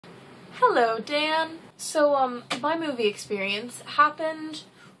Hello, Dan. So, my movie experience happened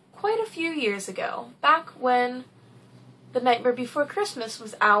quite a few years ago, back when The Nightmare Before Christmas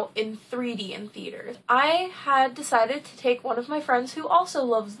was out in 3D in theaters. I had decided to take one of my friends who also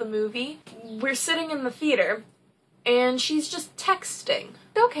loves the movie. We're sitting in the theater, and she's just texting.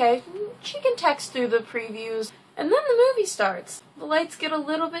 Okay, she can text through the previews, and then the movie starts. The lights get a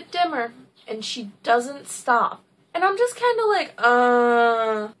little bit dimmer, and she doesn't stop. And I'm just kind of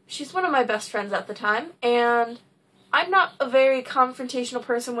like, She's one of my best friends at the time, and I'm not a very confrontational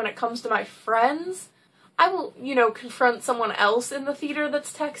person when it comes to my friends. I will, confront someone else in the theater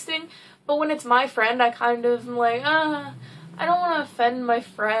that's texting, but when it's my friend, I kind of am like, I don't want to offend my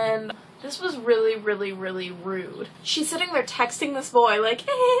friend. This was really, really, really rude. She's sitting there texting this boy like,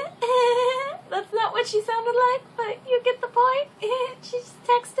 that's not what she sounded like, but you get the point. She just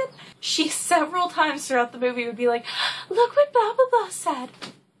texted. She several times throughout the movie would be like, look what blah blah blah said.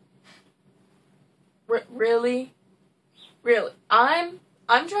 Really? Really? I'm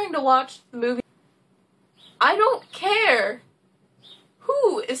trying to watch the movie. I don't care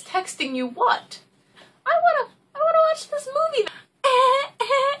who is texting you what. I wanna watch this movie.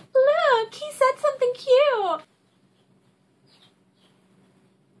 Look, he said something cute.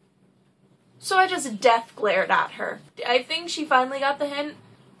 So I just death glared at her. I think she finally got the hint.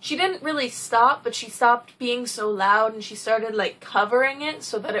 She didn't really stop, but she stopped being so loud and she started like covering it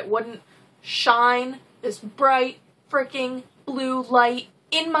so that it wouldn't shine this bright freaking blue light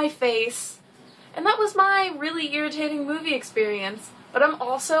in my face. And that was my really irritating movie experience. But I'm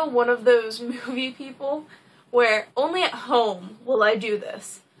also one of those movie people where only at home will I do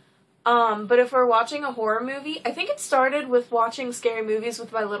this. But if we're watching a horror movie, I think it started with watching scary movies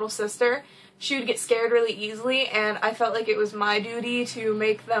with my little sister. She would get scared really easily, and I felt like it was my duty to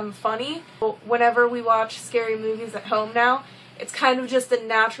make them funny. Whenever we watch scary movies at home now, it's kind of just a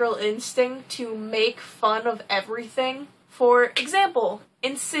natural instinct to make fun of everything. For example,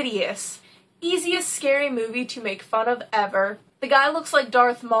 Insidious. Easiest scary movie to make fun of ever. The guy looks like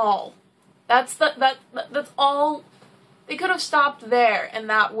Darth Maul. That's all. They could have stopped there, and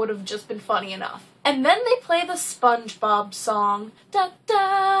that would have just been funny enough. And then they play the SpongeBob song. Da, da,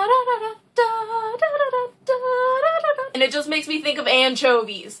 da, da, da, da, da, da, da, da, da, da. And it just makes me think of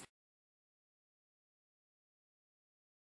anchovies.